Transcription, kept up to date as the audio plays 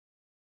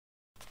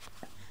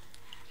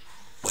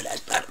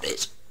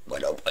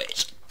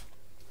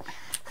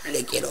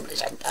quiero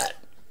presentar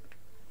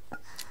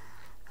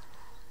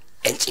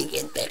el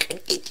siguiente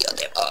ejercicio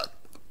de voz.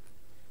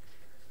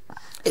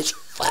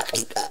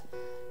 Esofágica,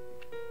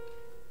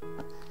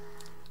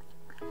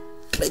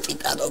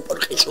 recitado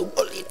por Jesús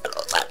Molina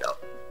Lozano,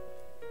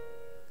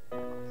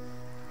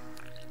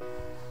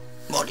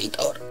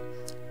 monitor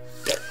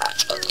de la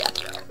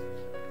Asociación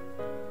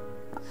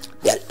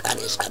de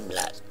Altares San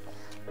Blas.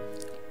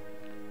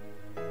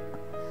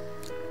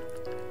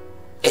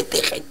 Este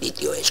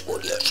ejercicio es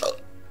curioso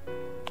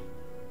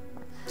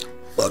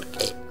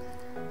porque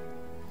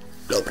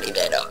lo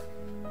primero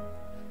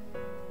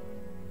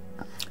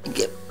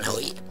que van a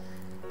oír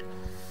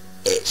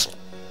es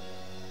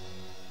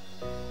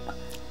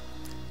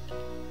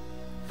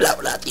la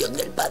oración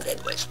del Padre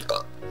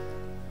Nuestro,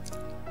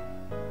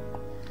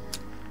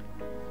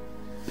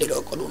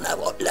 pero con una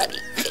voz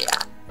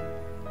laringea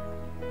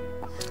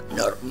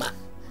normal,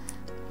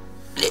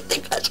 en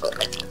este caso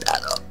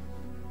recitado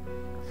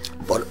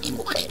por mi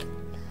mujer,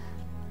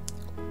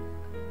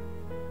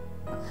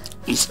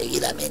 y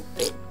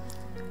seguidamente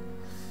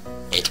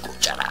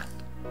escuchará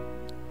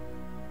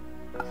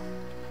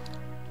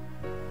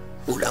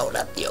una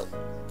oración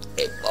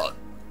en voz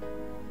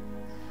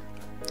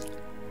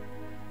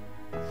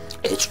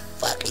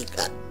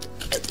esofágica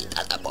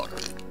recitada por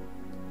mí,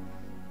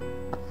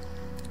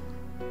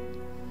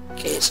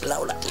 que es la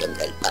oración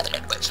del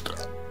Padre Nuestro,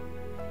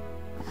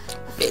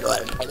 pero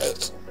al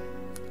revés.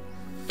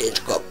 Es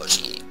como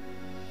si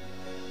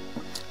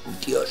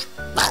Dios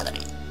Padre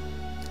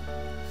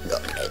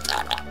nos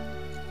rezara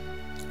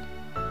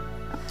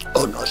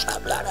o nos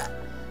hablara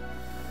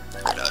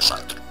a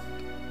nosotros.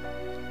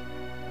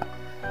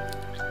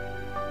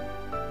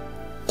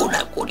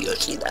 Una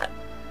curiosidad.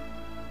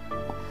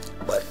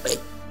 Pues ven,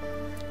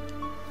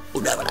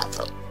 un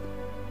abrazo.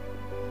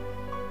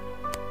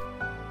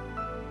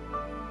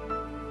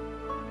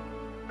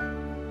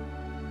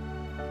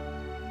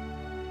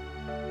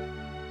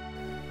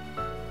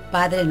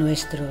 Padre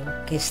nuestro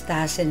que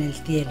estás en el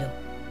cielo,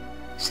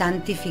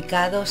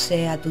 santificado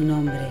sea tu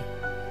nombre.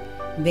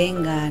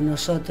 Venga a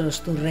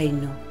nosotros tu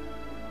reino.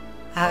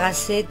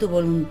 Hágase tu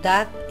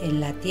voluntad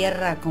en la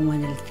tierra como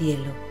en el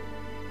cielo.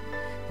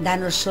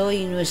 Danos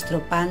hoy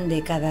nuestro pan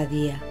de cada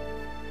día.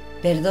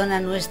 Perdona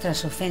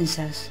nuestras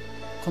ofensas,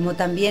 como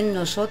también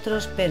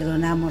nosotros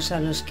perdonamos a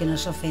los que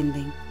nos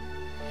ofenden.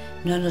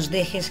 No nos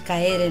dejes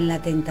caer en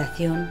la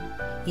tentación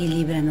y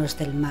líbranos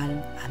del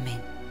mal.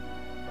 Amén.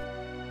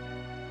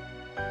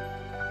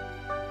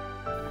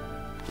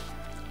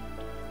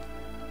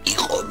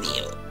 Hijo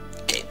mío,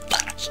 que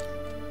estás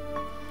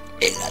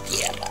en la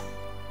tierra,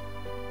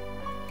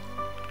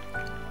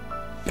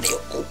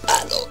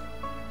 preocupado,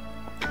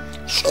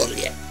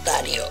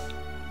 solitario,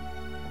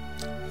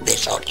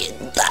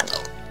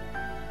 desorientado.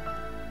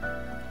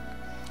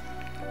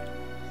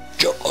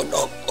 Yo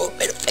conozco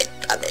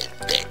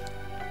perfectamente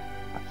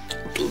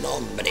tu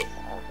nombre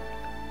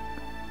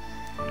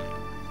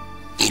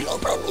y lo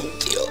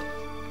pronuncio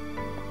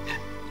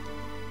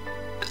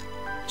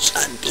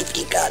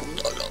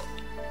santificándolo,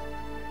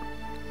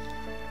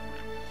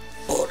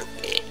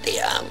 porque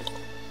te amo.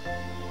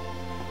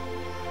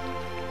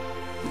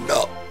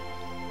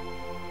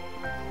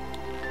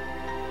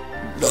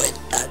 No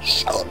estás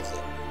solo,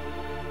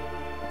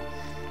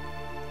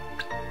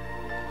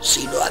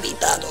 sino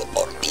habitado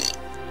por mí.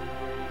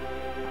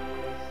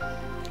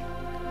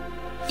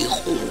 Y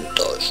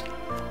juntos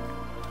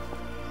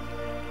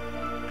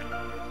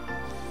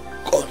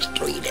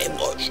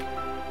construiremos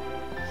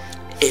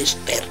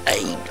este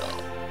reino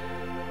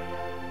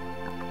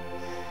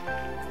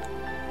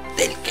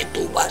del que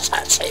tú vas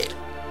a ser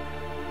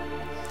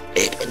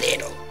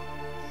heredero.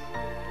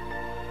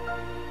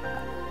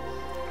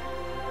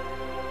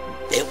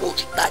 Me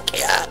gusta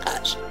que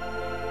hagas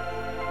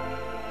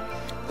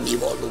mi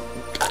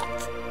voluntad,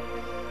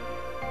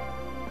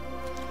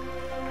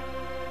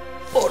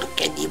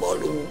 porque mi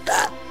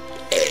voluntad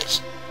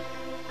es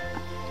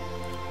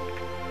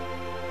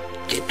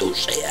que tú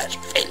seas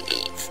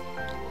feliz.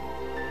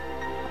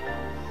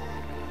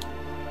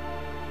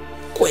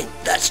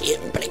 Cuenta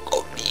siempre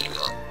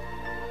conmigo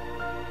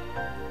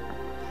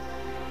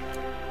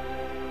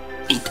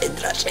y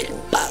tendrás el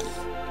pan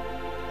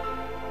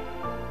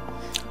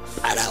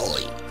para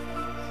hoy.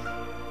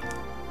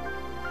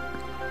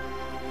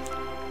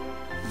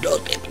 No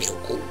te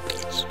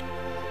preocupes,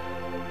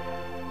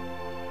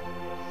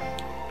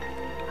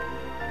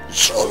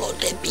 solo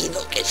te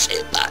pido que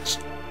sepas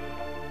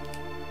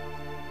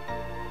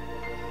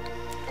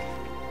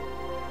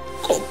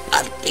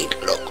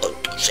compartirlo con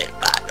tus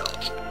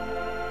hermanos.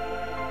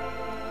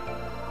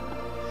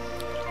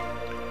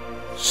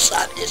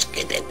 Sabes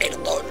que te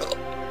perdono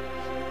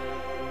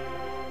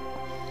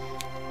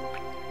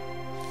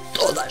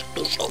todas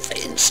tus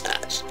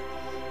ofensas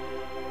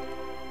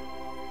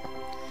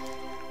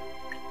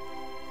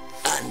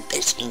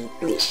antes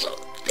incluso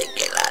de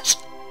que las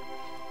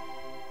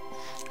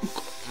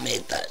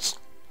cometas,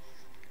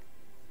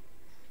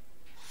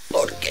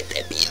 porque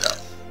te pido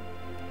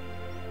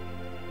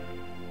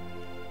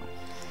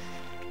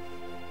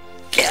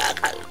que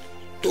hagas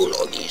tú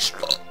lo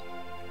mismo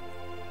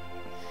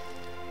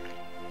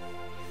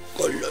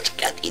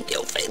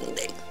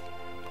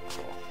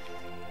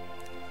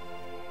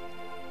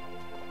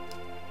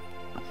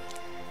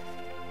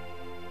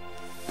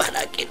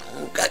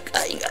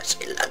caigas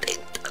en la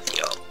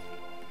tentación.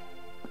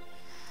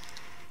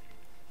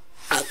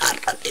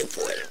 Agárrate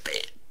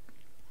fuerte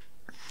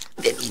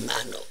de mi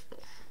mano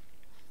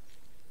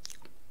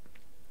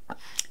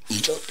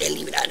y yo te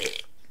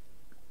libraré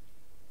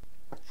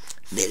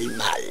del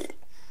mal.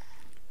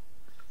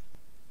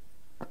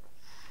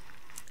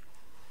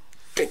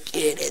 Te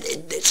quiere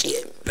desde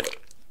siempre.